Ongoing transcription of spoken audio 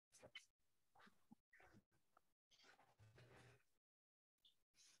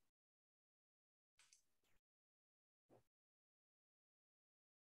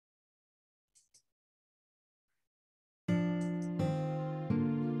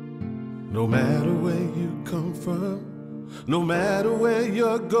No matter where you come from, no matter where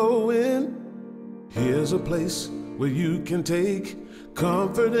you're going, here's a place where you can take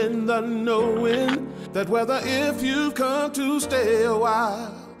comfort in the knowing that whether if you've come to stay a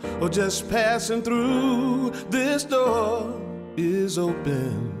while or just passing through, this door is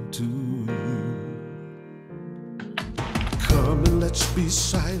open to you. Come and let's be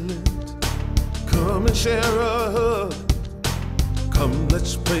silent. Come and share a hug. Come,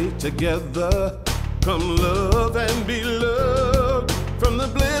 let's pray together. Come, love and be loved. From the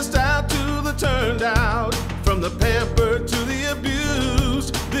blissed out to the turned out, from the pampered to the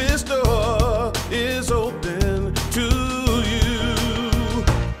abused, this door is open to you.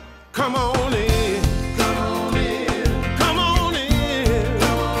 Come on in. Come on in. Come on in.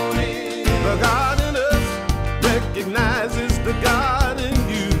 Come on in. The God in us recognizes the God in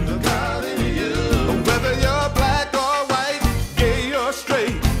you. The God in you. Whether you're black or white, gay or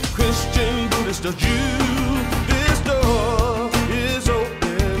straight, Christian, Buddhist or Jew, this door is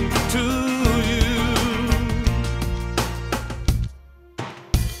open to you.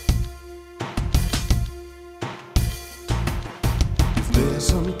 If there's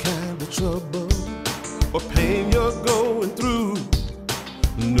some kind of trouble or pain you're going through,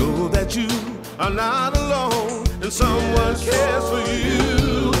 know that you are not alone and someone cares for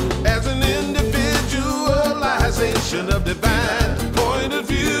you. As an individualization of divine point of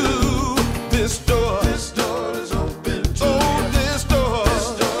view, this door is open to you. This door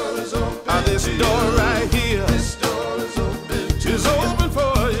is open. This door right here, this door is open to you. Is open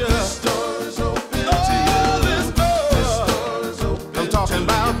for you. This door is open to you. This door is open. I'm talking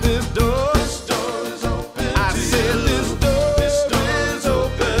about this door. This door is open. I said this door is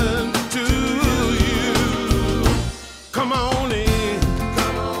open to you. Come on in.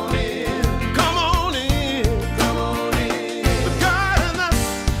 Come on in. Come on in. Come on in. The God in us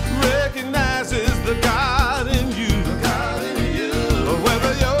recognizes the God in you. The God in you.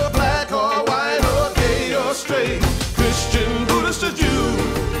 Whether you're black or white or gay or straight, Christian, Buddhist or Jew,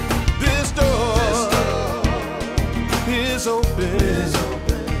 this door is open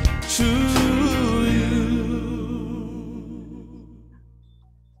to you.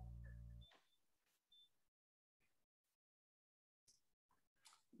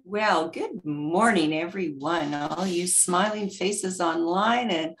 Well, good morning, everyone. All you smiling faces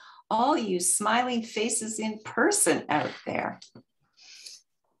online and all you smiling faces in person out there.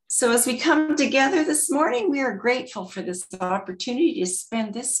 So as we come together this morning, we are grateful for this opportunity to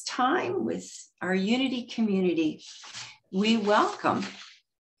spend this time with our Unity community. We welcome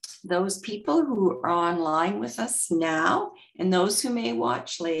those people who are online with us now and those who may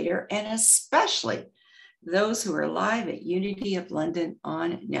watch later, and especially those who are live at Unity of London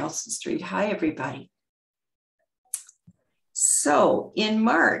on Nelson Street. Hi, everybody. So in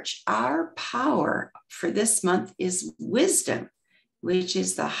March, our power for this month is wisdom, which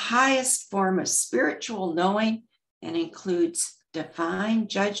is the highest form of spiritual knowing and includes divine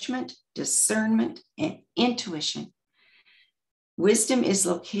judgment, discernment, and intuition. Wisdom is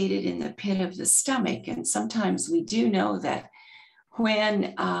located in the pit of the stomach, and sometimes we do know that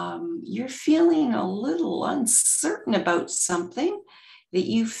when you're feeling a little uncertain about something, that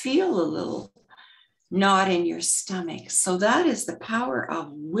you feel a little knot in your stomach. So that is the power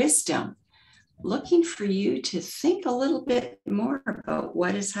of wisdom, looking for you to think a little bit more about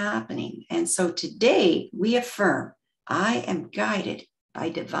what is happening. And so today we affirm, I am guided by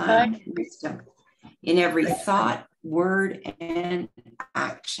divine wisdom in every thought, word, and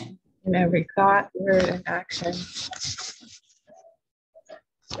action. In every thought, word, and action.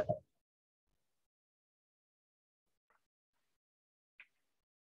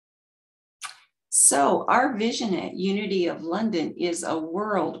 So our vision at Unity of London is a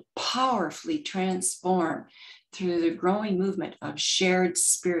world powerfully transformed through the growing movement of shared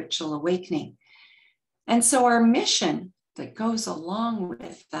spiritual awakening. And so our mission that goes along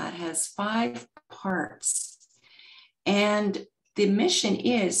with that has 5 parts. And the mission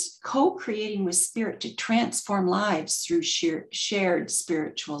is co-creating with Spirit to transform lives through shared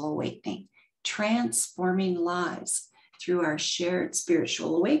spiritual awakening, transforming lives through our shared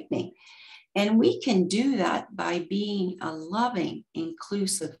spiritual awakening. And we can do that by being a loving,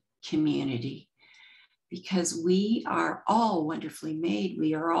 inclusive community, because we are all wonderfully made.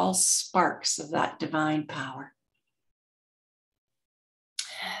 We are all sparks of that divine power.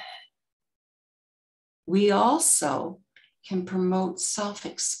 We also can promote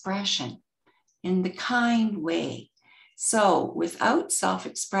self-expression in the kind way. So without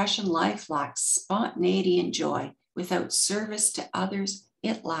self-expression, life lacks spontaneity and joy. Without service to others,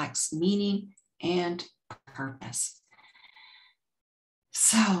 it lacks meaning and purpose.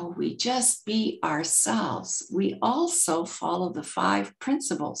 So we just be ourselves. We also follow the 5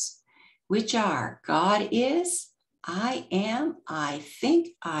 principles, which are God is, I am, I think,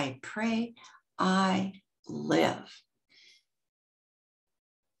 I pray, I live.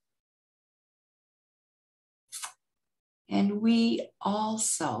 And we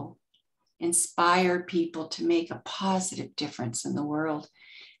also inspire people to make a positive difference in the world.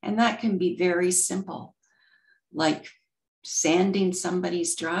 And that can be very simple, like sanding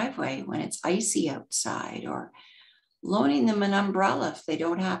somebody's driveway when it's icy outside, or loaning them an umbrella if they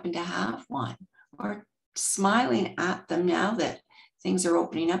don't happen to have one, or smiling at them now that things are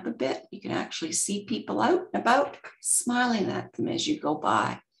opening up a bit. You can actually see people out and about, smiling at them as you go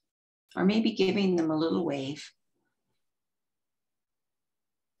by, or maybe giving them a little wave.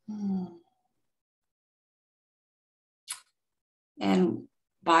 And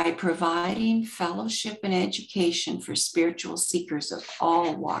by providing fellowship and education for spiritual seekers of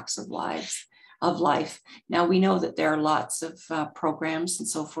all walks of life. Now, we know that there are lots of programs and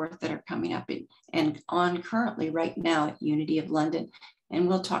so forth that are coming up and on currently right now at Unity of London, and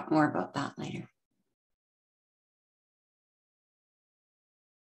we'll talk more about that later.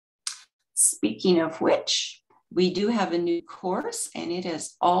 Speaking of which, we do have a new course, and it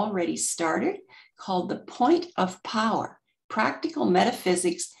has already started, called The Point of Power: Practical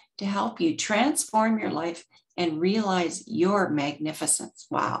Metaphysics to help you transform your life and realize your magnificence.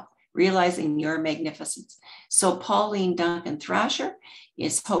 Wow, realizing your magnificence. So Pauline Duncan Thrasher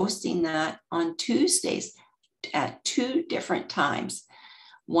is hosting that on Tuesdays at 2 different times,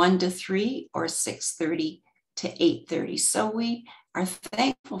 1 to 3 or 6:30 to 8:30. So we are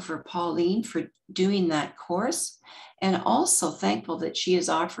thankful for Pauline for doing that course, and also thankful that she is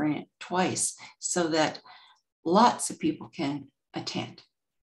offering it twice so that lots of people can attend.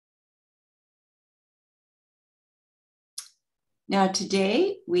 Now,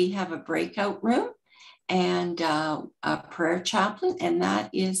 today we have a breakout room and a prayer chaplain, and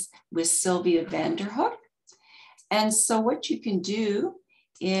that is with Sylvia Vanderhoek. And so what you can do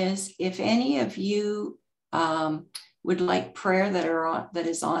is, if any of you would like prayer that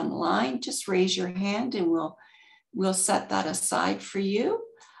is online, just raise your hand and we'll set that aside for you.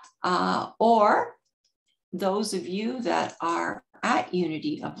 Or those of you that are at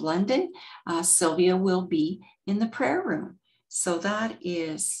Unity of London, Sylvia will be in the prayer room. So that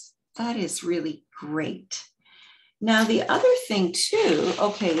is really great. Now, the other thing too,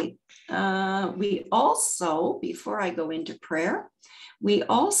 okay, we also, before I go into prayer, we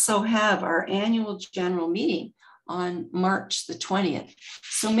also have our annual general meeting on March the 20th.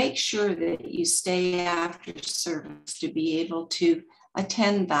 So make sure that you stay after service to be able to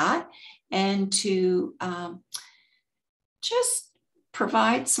attend that and to just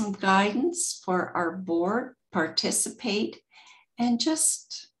provide some guidance for our board, participate, and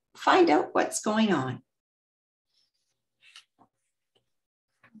just find out what's going on.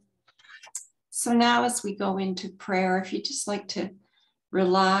 So now as we go into prayer, if you just like to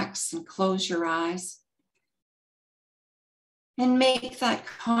relax and close your eyes and make that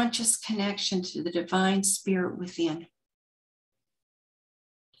conscious connection to the divine spirit within.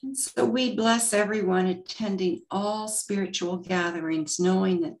 And so we bless everyone attending all spiritual gatherings,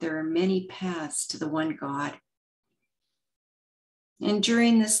 knowing that there are many paths to the one God. And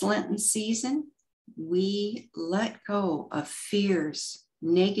during this Lenten season, we let go of fears,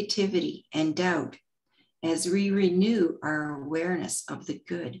 negativity, and doubt as we renew our awareness of the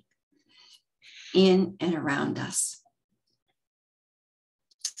good in and around us.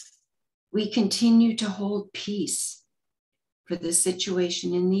 We continue to hold peace for the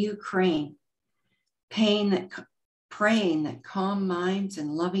situation in the Ukraine, praying that calm minds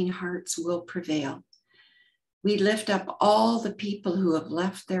and loving hearts will prevail. We lift up all the people who have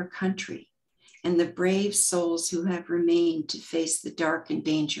left their country and the brave souls who have remained to face the dark and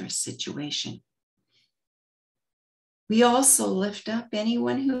dangerous situation. We also lift up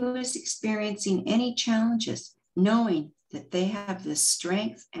anyone who is experiencing any challenges, knowing that they have the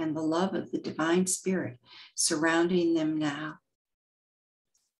strength and the love of the divine spirit surrounding them now.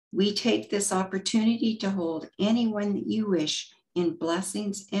 We take this opportunity to hold anyone that you wish in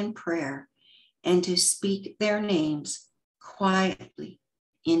blessings and prayer, and to speak their names quietly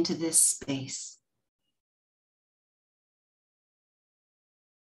into this space.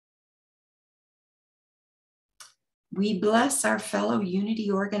 We bless our fellow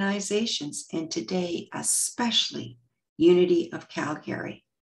Unity organizations, and today especially Unity of Calgary.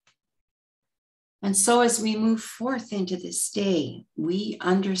 And so as we move forth into this day, we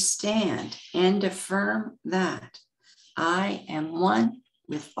understand and affirm that I am one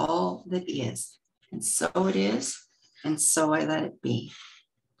with all that is. And so it is, and so I let it be.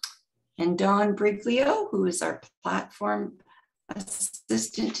 And Dawn Briglio, who is our platform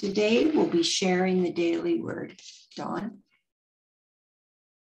assistant today, will be sharing the daily word. Dawn.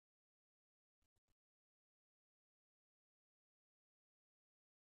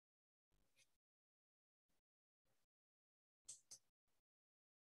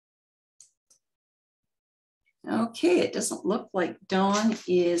 Okay, it doesn't look like Dawn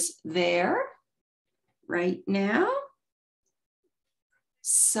is there right now.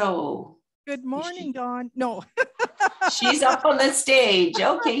 So. Good morning, Dawn. No. She's up on the stage.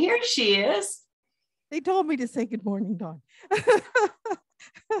 Okay, here she is. They told me to say good morning, Dawn.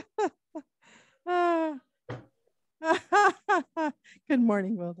 Good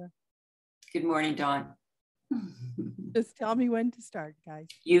morning, Wilda. Good morning, Dawn. Just tell me when to start, guys.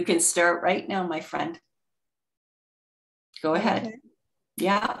 You can start right now, my friend. Go ahead. Okay.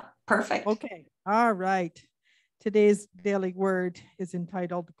 Yeah, perfect. Okay. All right. Today's daily word is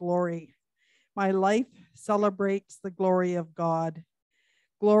entitled Glory. My life celebrates the glory of God.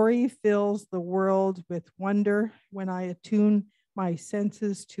 Glory fills the world with wonder when I attune my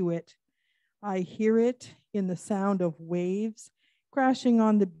senses to it. I hear it in the sound of waves crashing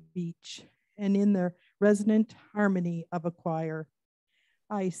on the beach and in the resonant harmony of a choir.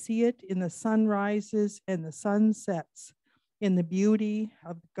 I see it in the sunrises and the sunsets, in the beauty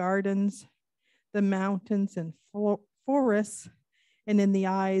of gardens, the mountains and forests, and in the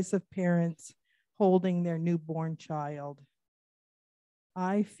eyes of parents holding their newborn child.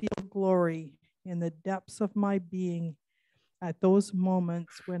 I feel glory in the depths of my being at those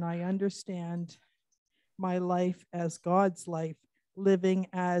moments when I understand my life as God's life, living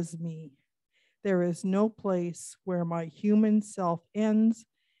as me. There is no place where my human self ends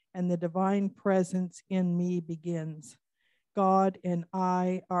and the divine presence in me begins. God and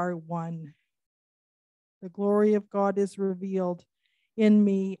I are one. The glory of God is revealed in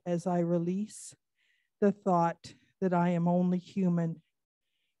me as I release the thought that I am only human.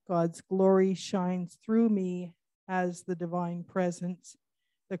 God's glory shines through me as the divine presence,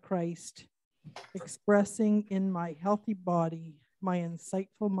 the Christ, expressing in my healthy body, my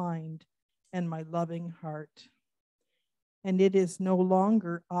insightful mind, and my loving heart. And it is no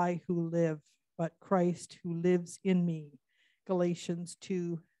longer I who live, but Christ who lives in me. Galatians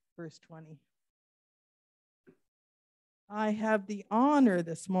 2, verse 20. I have the honor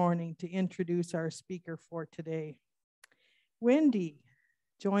this morning to introduce our speaker for today. Wendy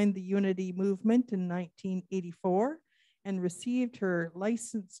joined the Unity movement in 1984 and received her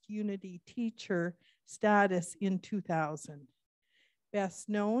licensed Unity teacher status in 2000. Best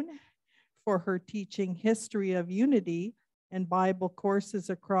known for her teaching history of Unity and Bible courses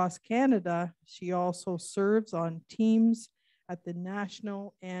across Canada, she also serves on teams at the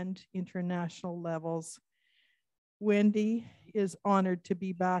national and international levels. Wendy is honored to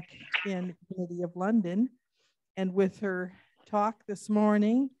be back in Unity of London, and with her talk this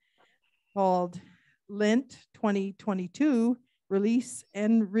morning called Lent 2022, Release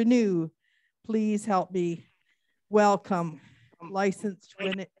and Renew, please help me welcome licensed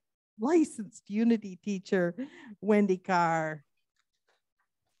Unity teacher, Wendy Karr.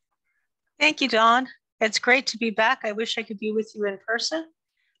 Thank you, Dawn. It's great to be back. I wish I could be with you in person.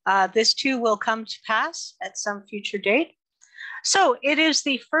 This too will come to pass at some future date. So it is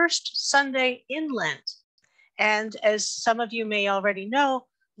the first Sunday in Lent. And as some of you may already know,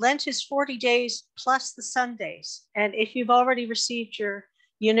 Lent is 40 days plus the Sundays. And if you've already received your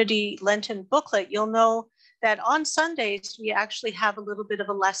Unity Lenten booklet, you'll know that on Sundays, we actually have a little bit of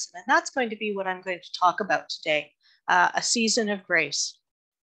a lesson. And that's going to be what I'm going to talk about today, a season of grace.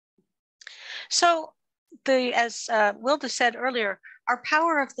 So as Wilda said earlier, our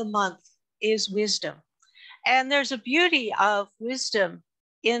power of the month is wisdom. And there's a beauty of wisdom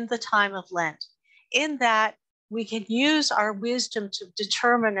in the time of Lent, in that we can use our wisdom to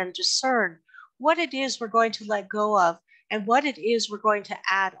determine and discern what it is we're going to let go of and what it is we're going to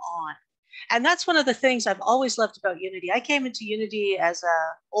add on. And that's one of the things I've always loved about Unity. I came into Unity as an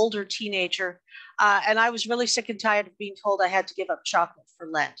older teenager, and I was really sick and tired of being told I had to give up chocolate for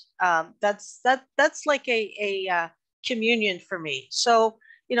Lent. That's like a communion for me. So,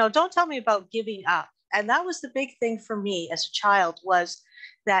 don't tell me about giving up. And that was the big thing for me as a child, was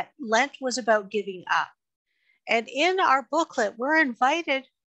that Lent was about giving up. And in our booklet, we're invited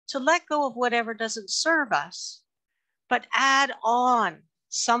to let go of whatever doesn't serve us, but add on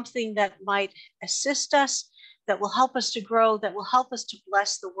something that might assist us, that will help us to grow, that will help us to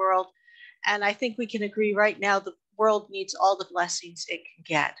bless the world. And I think we can agree right now the world needs all the blessings it can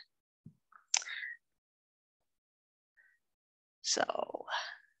get. So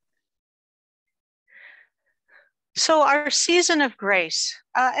So our season of grace,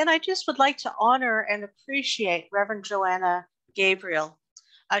 and I just would like to honor and appreciate Reverend Joanna Gabriel.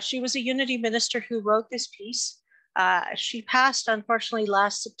 She was a Unity minister who wrote this piece. She passed, unfortunately,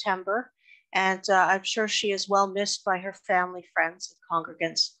 last September, and I'm sure she is well missed by her family, friends, and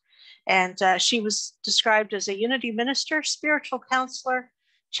congregants. And she was described as a Unity minister, spiritual counselor,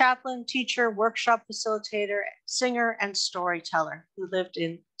 chaplain, teacher, workshop facilitator, singer, and storyteller who lived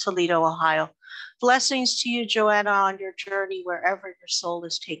in Toledo, Ohio. Blessings to you, Joanna, on your journey, wherever your soul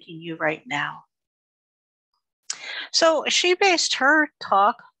is taking you right now. So she based her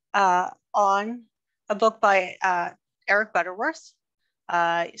talk on a book by Eric Butterworth.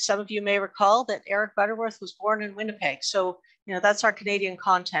 Some of you may recall that Eric Butterworth was born in Winnipeg. So, you know, that's our Canadian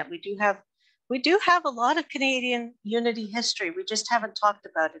content. We do have a lot of Canadian Unity history. We just haven't talked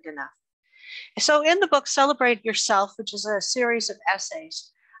about it enough. So in the book, Celebrate Yourself, which is a series of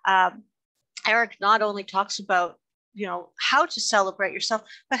essays, Eric not only talks about, you know, how to celebrate yourself,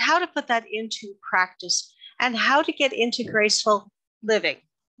 but how to put that into practice and how to get into graceful living.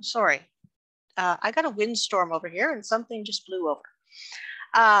 Sorry, I got a windstorm over here and something just blew over.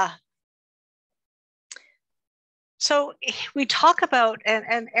 So we talk about,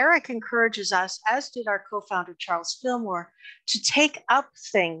 and Eric encourages us, as did our co-founder Charles Fillmore, to take up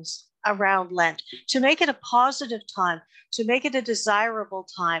things around Lent, to make it a positive time, to make it a desirable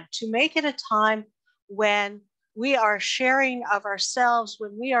time, to make it a time when we are sharing of ourselves,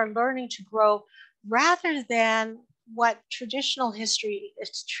 when we are learning to grow, rather than what traditional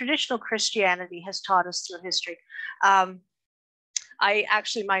Christianity has taught us through history. I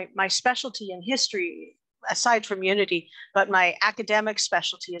actually, my specialty in history, aside from Unity, but my academic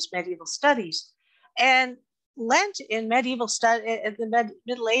specialty is medieval studies. And Lent in medieval in the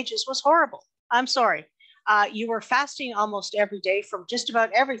Middle Ages was horrible. I'm sorry. You were fasting almost every day from just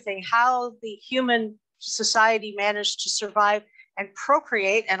about everything. How the human society managed to survive and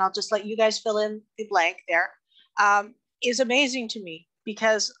procreate, and I'll just let you guys fill in the blank there, is amazing to me,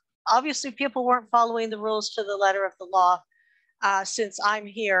 because obviously people weren't following the rules to the letter of the law since I'm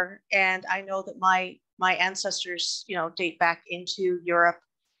here, and I know that my ancestors, you know, date back into Europe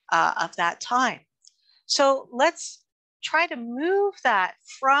of that time. So let's try to move that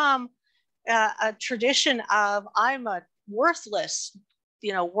from a tradition of I'm a worthless,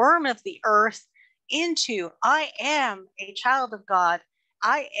 you know, worm of the earth into I am a child of God.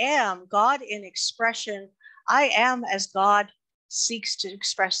 I am God in expression. I am as God seeks to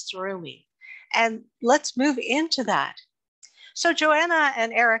express through me. And let's move into that. So Joanna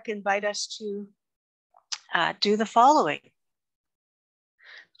and Eric invite us to do the following.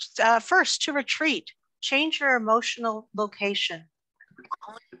 First, to retreat, change your emotional location.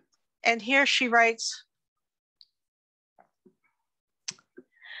 And here she writes,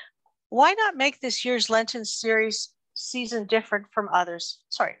 why not make this year's Lenten season different from others?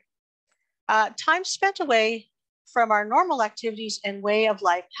 Sorry. Time spent away from our normal activities and way of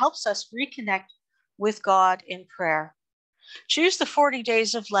life helps us reconnect with God in prayer. Choose the 40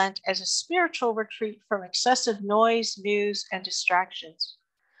 days of Lent as a spiritual retreat from excessive noise, news, and distractions.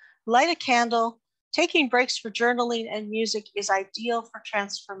 Light a candle. Taking breaks for journaling and music is ideal for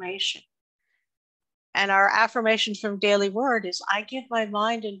transformation. And our affirmation from Daily Word is, I give my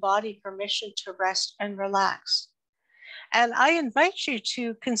mind and body permission to rest and relax. And I invite you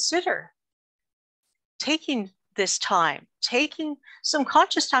to consider taking this time, taking some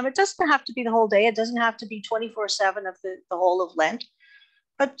conscious time. It doesn't have to be the whole day. It doesn't have to be 24/7 of the whole of Lent,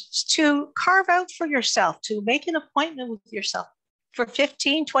 but to carve out for yourself, to make an appointment with yourself for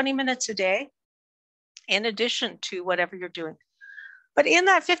 15, 20 minutes a day, in addition to whatever you're doing. But in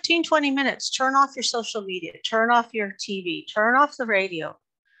that 15, 20 minutes, turn off your social media, turn off your TV, turn off the radio.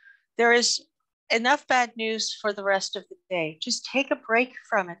 There is enough bad news for the rest of the day. Just take a break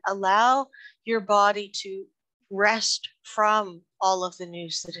from it. Allow your body to rest from all of the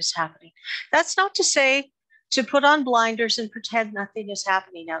news that is happening. That's not to say to put on blinders and pretend nothing is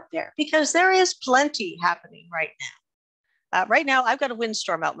happening out there, because there is plenty happening right now. Right now, I've got a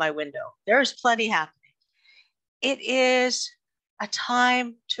windstorm out my window. There's plenty happening. It is a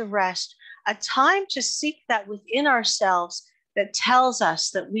time to rest, a time to seek that within ourselves that tells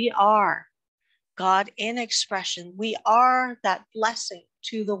us that we are God in expression. We are that blessing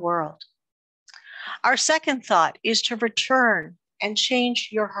to the world. Our second thought is to return and change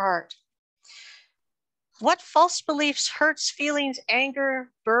your heart. What false beliefs, hurts, feelings,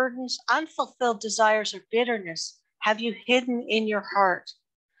 anger, burdens, unfulfilled desires, or bitterness have you hidden in your heart?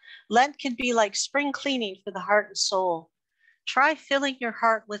 Lent can be like spring cleaning for the heart and soul. Try filling your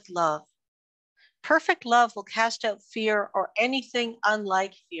heart with love. Perfect love will cast out fear or anything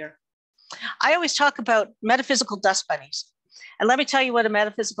unlike fear. I always talk about metaphysical dust bunnies. And let me tell you what a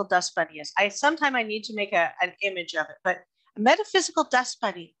metaphysical dust bunny is. Sometime I need to make an image of it, but a metaphysical dust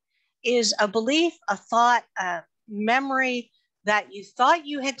bunny is a belief, a thought, a memory that you thought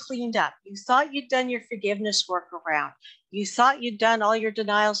you had cleaned up. You thought you'd done your forgiveness work around. You thought you'd done all your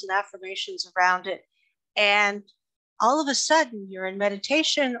denials and affirmations around it. And all of a sudden you're in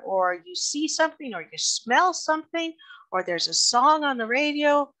meditation, or you see something, or you smell something, or there's a song on the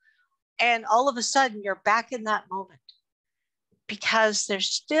radio, and all of a sudden you're back in that moment, because there's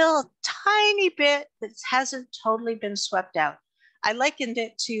still a tiny bit that hasn't totally been swept out. I likened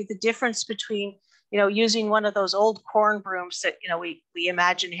it to the difference between, using one of those old corn brooms that, we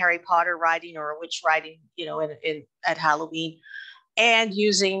imagine Harry Potter riding, or a witch riding, at Halloween, and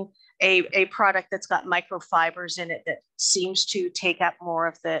using a product that's got microfibers in it that seems to take up more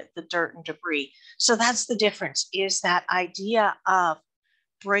of the dirt and debris. So that's the difference, is that idea of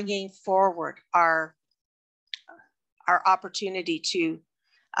bringing forward our opportunity to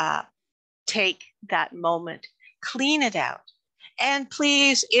take that moment, clean it out. And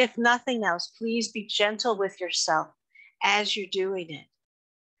please, if nothing else, please be gentle with yourself as you're doing it.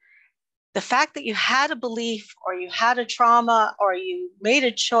 The fact that you had a belief, or you had a trauma, or you made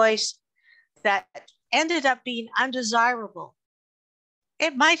a choice that ended up being undesirable,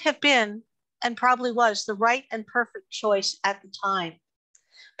 it might have been, and probably was, the right and perfect choice at the time.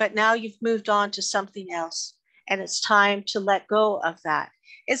 But now you've moved on to something else, and it's time to let go of that.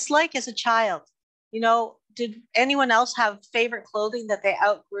 It's like as a child, did anyone else have favorite clothing that they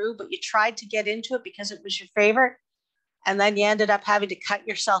outgrew, but you tried to get into it because it was your favorite? And then you ended up having to cut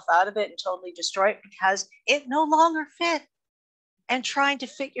yourself out of it and totally destroy it because it no longer fit. And trying to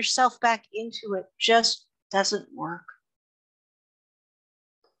fit yourself back into it just doesn't work.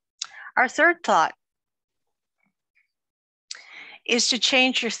 Our third thought is to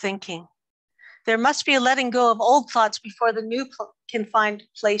change your thinking. There must be a letting go of old thoughts before the new can find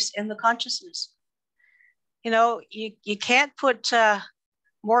place in the consciousness. You can't put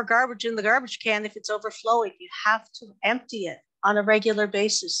more garbage in the garbage can if it's overflowing. You have to empty it on a regular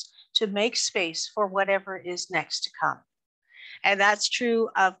basis to make space for whatever is next to come. And that's true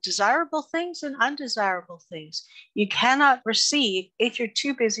of desirable things and undesirable things. You cannot receive if you're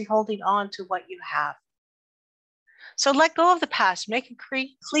too busy holding on to what you have. So let go of the past. Make a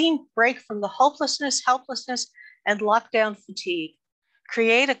clean break from the hopelessness, helplessness, and lockdown fatigue.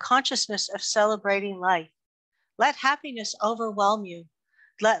 Create a consciousness of celebrating life. Let happiness overwhelm you.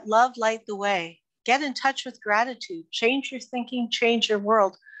 Let love light the way. Get in touch with gratitude. Change your thinking, change your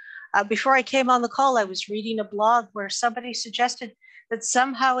world. Before I came on the call, I was reading a blog where somebody suggested that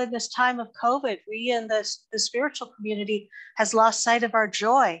somehow in this time of COVID, we in the spiritual community has lost sight of our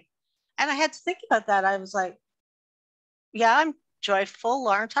joy. And I had to think about that. I was like, yeah, I'm joyful,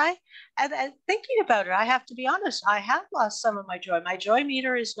 aren't I? And thinking about it, I have to be honest, I have lost some of my joy. My joy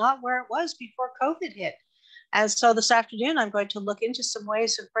meter is not where it was before COVID hit. And so this afternoon, I'm going to look into some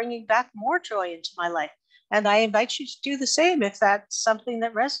ways of bringing back more joy into my life. And I invite you to do the same if that's something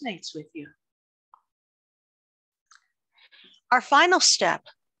that resonates with you. Our final step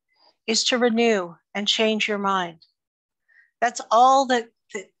is to renew and change your mind. That's all that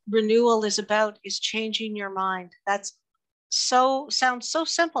renewal is about, is changing your mind. That's sounds so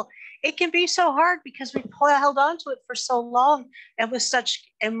simple. It can be so hard because we held on to it for so long, and with such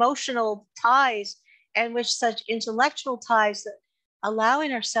emotional ties and with such intellectual ties, that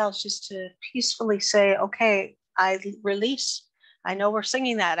allowing ourselves just to peacefully say, okay, I release. I know we're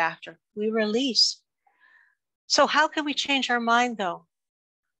singing that after. We release. So how can we change our mind though?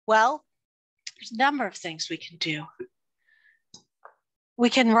 Well, there's a number of things we can do. We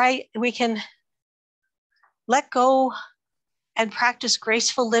can let go and practice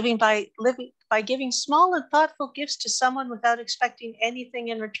graceful living by giving small and thoughtful gifts to someone without expecting anything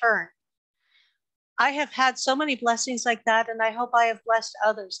in return. I have had so many blessings like that, and I hope I have blessed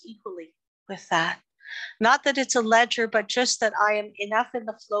others equally with that. Not that it's a ledger, but just that I am enough in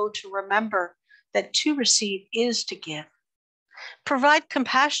the flow to remember that to receive is to give. Provide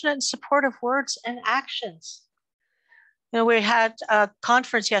compassionate and supportive words and actions. We had a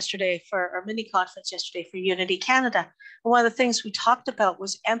conference yesterday, a mini conference yesterday for Unity Canada. And one of the things we talked about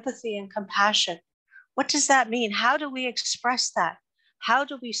was empathy and compassion. What does that mean? How do we express that? How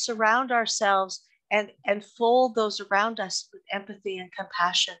do we surround ourselves and fold those around us with empathy and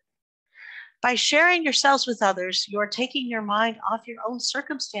compassion? By sharing yourselves with others, you're taking your mind off your own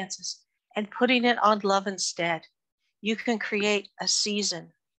circumstances and putting it on love instead. You can create a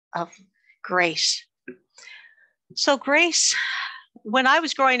season of grace. So grace, when I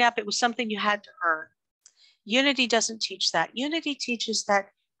was growing up, it was something you had to earn. Unity doesn't teach that. Unity teaches that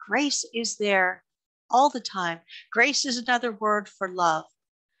Grace is there all the time. Grace is another word for love.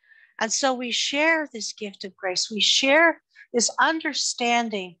 And so we share this gift of grace. We share this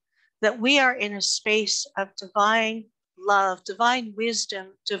understanding that we are in a space of divine love, divine wisdom,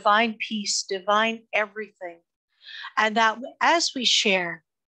 divine peace, divine everything. And that as we share,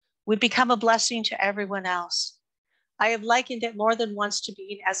 we become a blessing to everyone else. I have likened it more than once to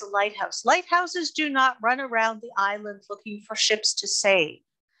being as a lighthouse. Lighthouses do not run around the island looking for ships to save.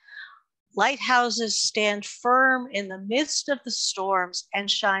 Lighthouses stand firm in the midst of the storms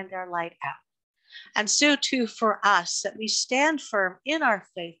and shine their light out. And so too for us, that we stand firm in our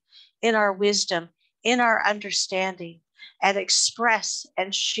faith, in our wisdom, in our understanding, and express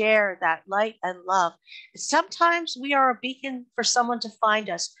and share that light and love. Sometimes we are a beacon for someone to find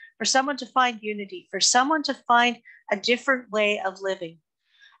us, for someone to find unity, for someone to find a different way of living.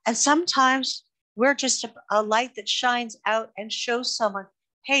 And sometimes we're just a light that shines out and shows someone,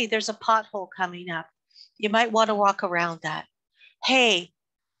 hey, there's a pothole coming up. You might want to walk around that. Hey,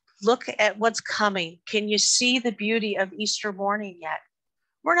 look at what's coming. Can you see the beauty of Easter morning yet?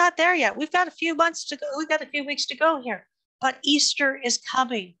 We're not there yet. We've got a few months to go. We've got a few weeks to go here. But Easter is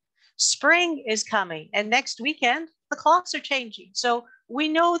coming. Spring is coming. And next weekend, the clocks are changing. So we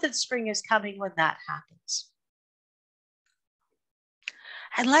know that spring is coming when that happens.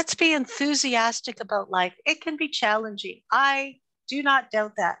 And let's be enthusiastic about life. It can be challenging. I do not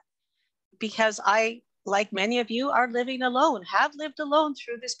doubt that, because I, like many of you, are living alone, have lived alone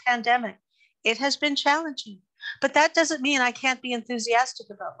through this pandemic. It has been challenging, but that doesn't mean I can't be enthusiastic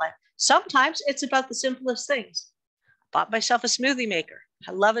about life. Sometimes it's about the simplest things. Bought myself a smoothie maker.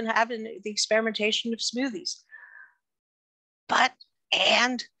 I love having the experimentation of smoothies.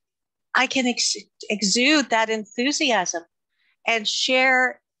 And I can exude that enthusiasm and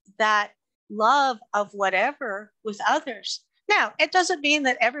share that love of whatever with others. Now, it doesn't mean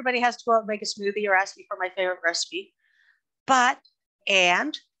that everybody has to go out and make a smoothie or ask me for my favorite recipe,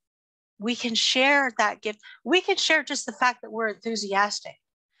 and we can share that gift. We can share just the fact that we're enthusiastic.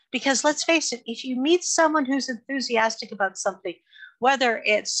 Because let's face it, if you meet someone who's enthusiastic about something, whether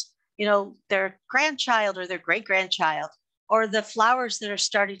it's, their grandchild or their great-grandchild, or the flowers that are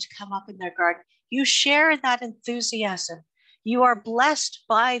starting to come up in their garden, you share that enthusiasm. You are blessed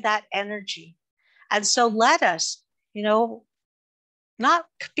by that energy. And so let us, not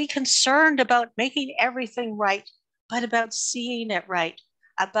be concerned about making everything right, but about seeing it right,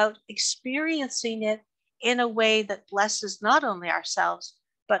 about experiencing it in a way that blesses not only ourselves,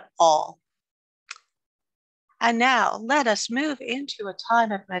 but all. And now let us move into a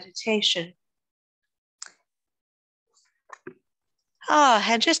time of meditation.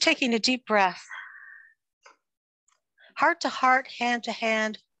 And just taking a deep breath. Heart to heart, hand to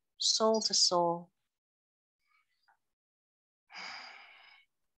hand, soul to soul.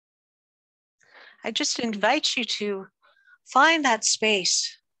 I just invite you to find that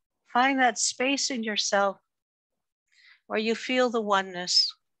space in yourself where you feel the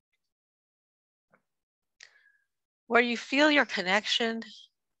oneness, where you feel your connection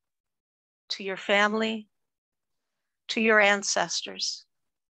to your family, to your ancestors,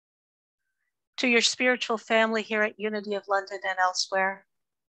 to your spiritual family here at Unity of London and elsewhere,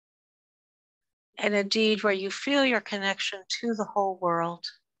 and indeed where you feel your connection to the whole world,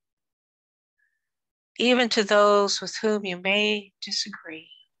 even to those with whom you may disagree.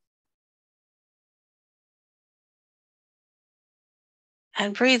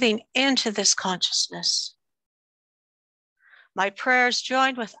 And breathing into this consciousness, my prayers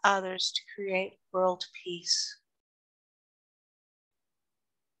join with others to create world peace.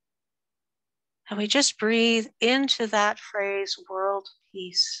 And we just breathe into that phrase, world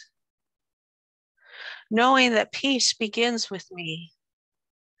peace, knowing that peace begins with me.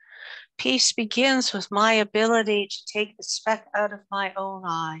 Peace begins with my ability to take the speck out of my own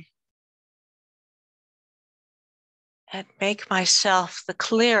eye and make myself the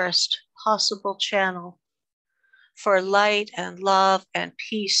clearest possible channel for light and love and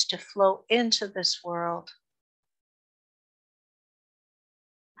peace to flow into this world.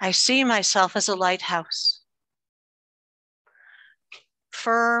 I see myself as a lighthouse,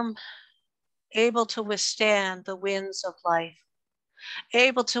 firm, able to withstand the winds of life,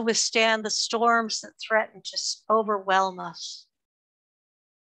 able to withstand the storms that threaten to overwhelm us,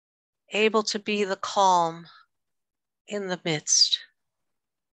 able to be the calm in the midst.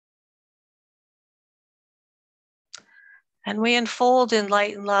 And we unfold in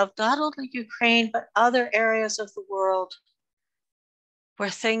light and love, not only Ukraine, but other areas of the world where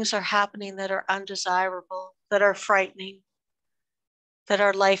things are happening that are undesirable, that are frightening, that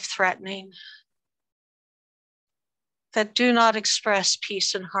are life-threatening. that do not express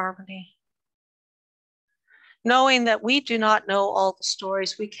peace and harmony. Knowing that we do not know all the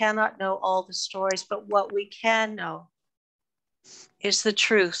stories, we cannot know all the stories, but what we can know is the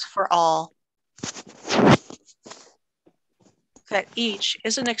truth for all. That each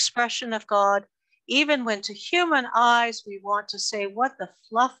is an expression of God, even when to human eyes we want to say, what the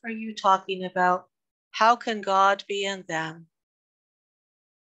fluff are you talking about? How can God be in them?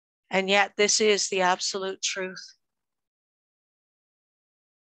 And yet this is the absolute truth.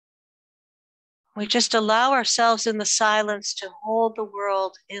 We just allow ourselves in the silence to hold the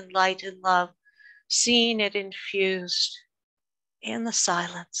world in light and love, seeing it infused in the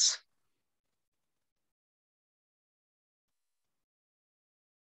silence.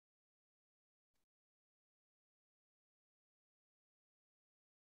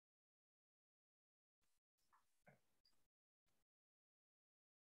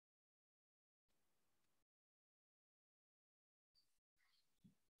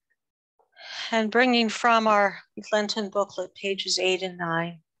 And bringing from our Lenten booklet, pages 8 and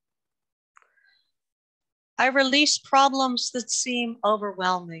 9. I release problems that seem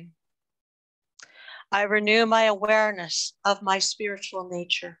overwhelming. I renew my awareness of my spiritual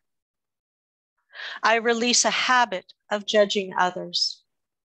nature. I release a habit of judging others.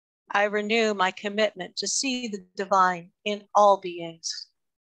 I renew my commitment to see the divine in all beings.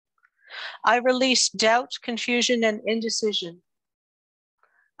 I release doubt, confusion, and indecision.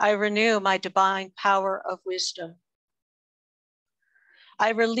 I renew my divine power of wisdom.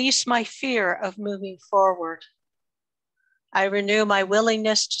 I release my fear of moving forward. I renew my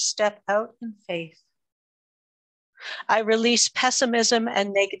willingness to step out in faith. I release pessimism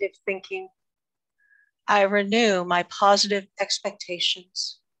and negative thinking. I renew my positive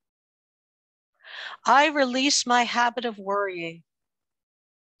expectations. I release my habit of worrying.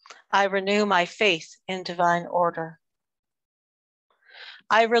 I renew my faith in divine order.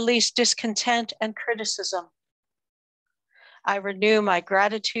 I release discontent and criticism. I renew my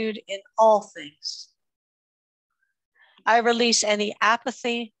gratitude in all things. I release any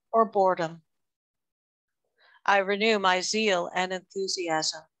apathy or boredom. I renew my zeal and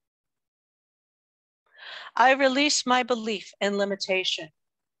enthusiasm. I release my belief in limitation.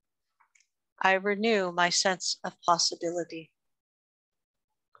 I renew my sense of possibility.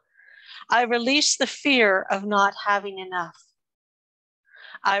 I release the fear of not having enough.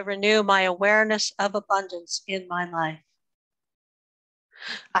 I renew my awareness of abundance in my life.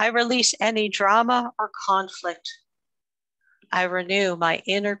 I release any drama or conflict. I renew my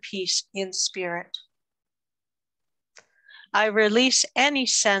inner peace in spirit. I release any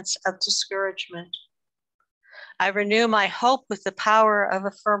sense of discouragement. I renew my hope with the power of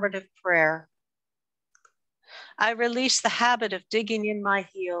affirmative prayer. I release the habit of digging in my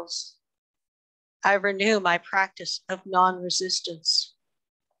heels. I renew my practice of non-resistance.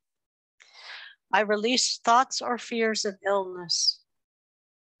 I release thoughts or fears of illness.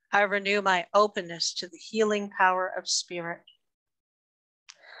 I renew my openness to the healing power of spirit.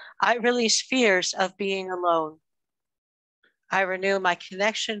 I release fears of being alone. I renew my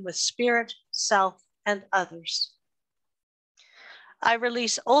connection with spirit, self, and others. I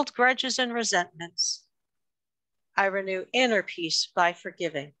release old grudges and resentments. I renew inner peace by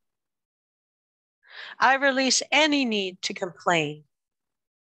forgiving. I release any need to complain.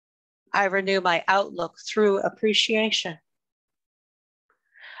 I renew my outlook through appreciation.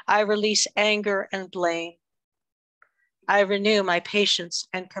 I release anger and blame. I renew my patience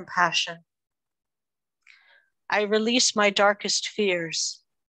and compassion. I release my darkest fears.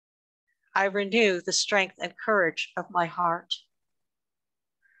 I renew the strength and courage of my heart.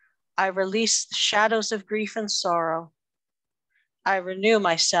 I release the shadows of grief and sorrow. I renew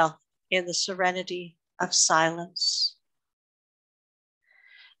myself in the serenity of silence.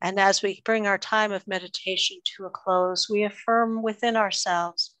 And as we bring our time of meditation to a close, we affirm within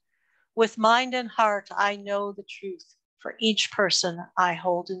ourselves, with mind and heart, I know the truth for each person I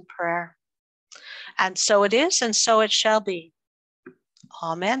hold in prayer. And so it is, and so it shall be.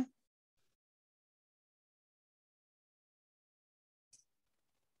 Amen.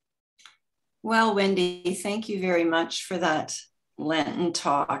 Well, Wendy, thank you very much for that Lenten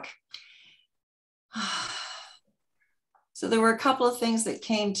talk. So there were a couple of things that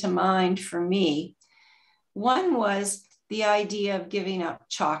came to mind for me. One was the idea of giving up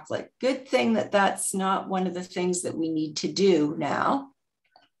chocolate. Good thing that that's not one of the things that we need to do now.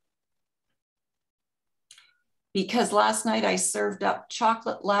 Because last night I served up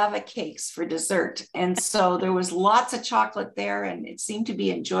chocolate lava cakes for dessert. And so there was lots of chocolate there and it seemed to be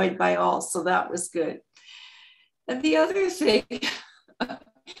enjoyed by all. So that was good. And the other thing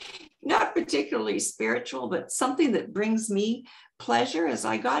not particularly spiritual, but something that brings me pleasure is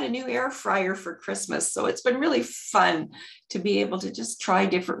I got a new air fryer for Christmas. So it's been really fun to be able to just try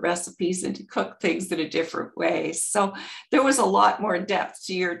different recipes and to cook things in a different way. So there was a lot more depth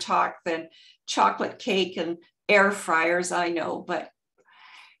to your talk than chocolate cake and air fryers, I know, but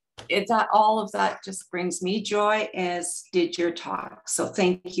all of that just brings me joy, as did your talk. So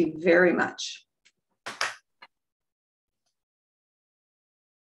thank you very much.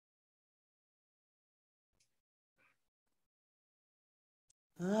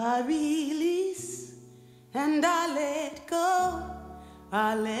 I release and I let go.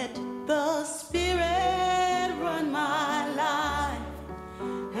 I let the Spirit run my life,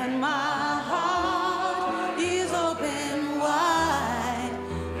 and my heart is open wide.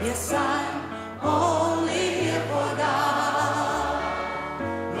 Yes, I'm only here for God.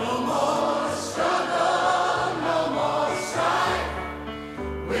 No more struggle, no more strife.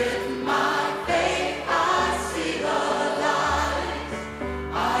 With my faith I see the light.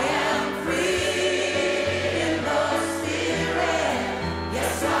 I am free in the Spirit.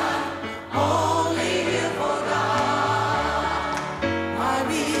 Yes, I'm only here for God. I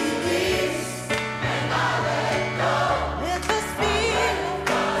release and I let go. Let the Spirit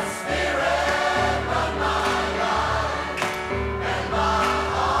run my life, and my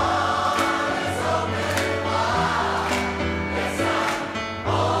heart is open wide. Yes, I'm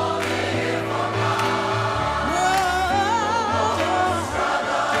only here for God. No more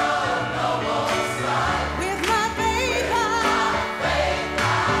struggle, no more strife. With my faith I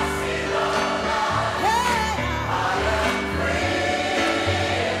see the light. I am free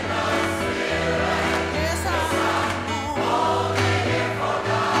in the Spirit. Yes, I'm only here for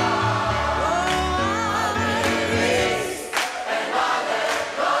God. I release and I let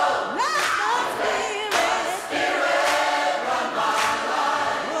go. Let the Spirit run my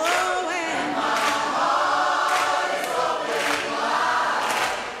life. Oh, and my heart is open wide.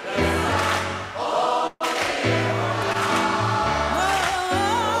 Yes, I'm only here for God. No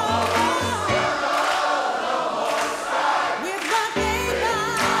more struggle, no more strife. With my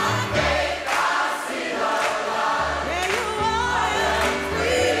faith I see the light. There you are. I am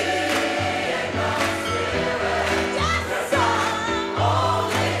free in the Spirit. Yes, I'm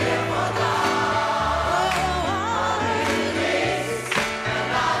only here for God. I release and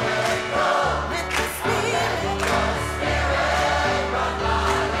I let go. Let the Spirit run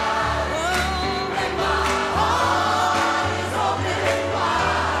my life. And my heart is open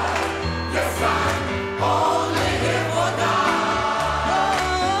wide. Yes, I'm only here for God. No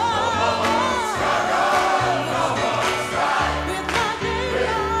more struggle, no more strife. With my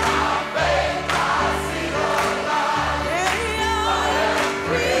faith I see the light. I am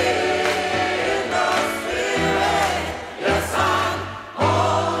free in the Spirit. Yes, I'm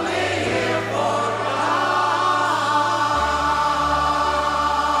only here for God.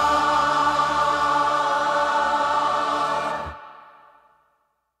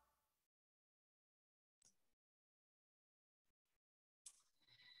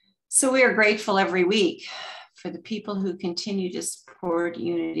 So we are grateful every week for the people who continue to support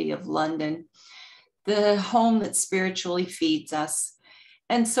Unity of London, the home that spiritually feeds us.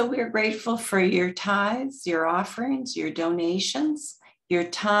 And so we are grateful for your tithes, your offerings, your donations, your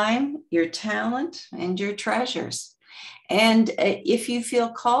time, your talent, and your treasures. And if you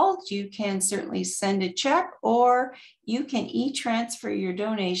feel called, you can certainly send a check, or you can e-transfer your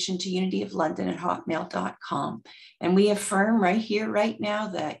donation to unityoflondon@hotmail.com. And we affirm right here, right now,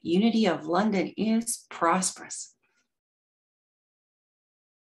 that Unity of London is prosperous.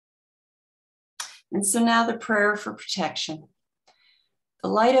 And so now the prayer for protection. The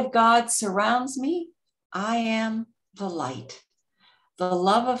light of God surrounds me. I am the light. The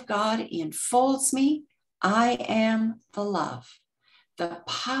love of God enfolds me. I am the love. The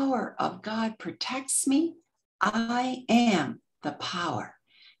power of God protects me. I am the power.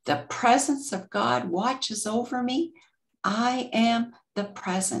 The presence of God watches over me. I am the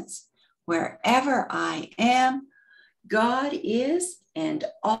presence. Wherever I am, God is, and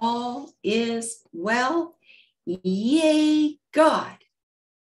all is well. Yay, God.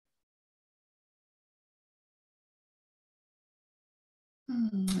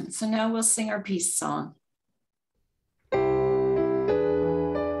 So now we'll sing our peace song.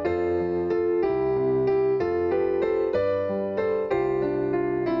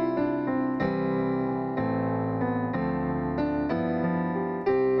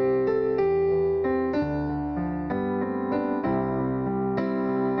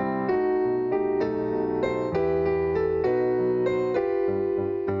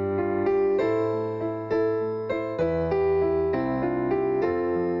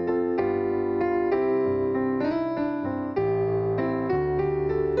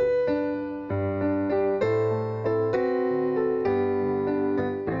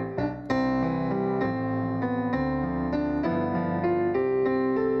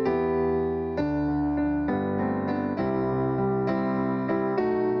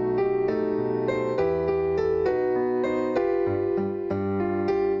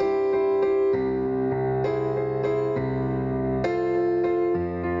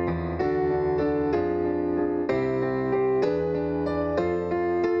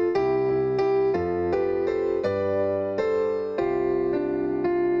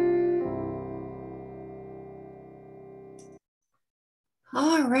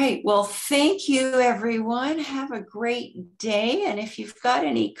 All right. Well, thank you, everyone. Have a great day. And if you've got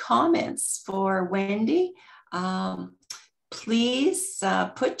any comments for Wendy, please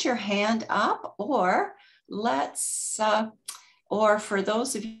put your hand up, or or for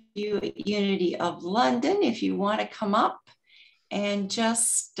those of you at Unity of London, if you want to come up and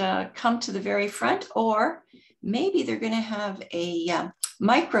just come to the very front, or maybe they're going to have a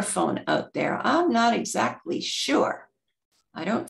microphone out there. I'm not exactly sure. I don't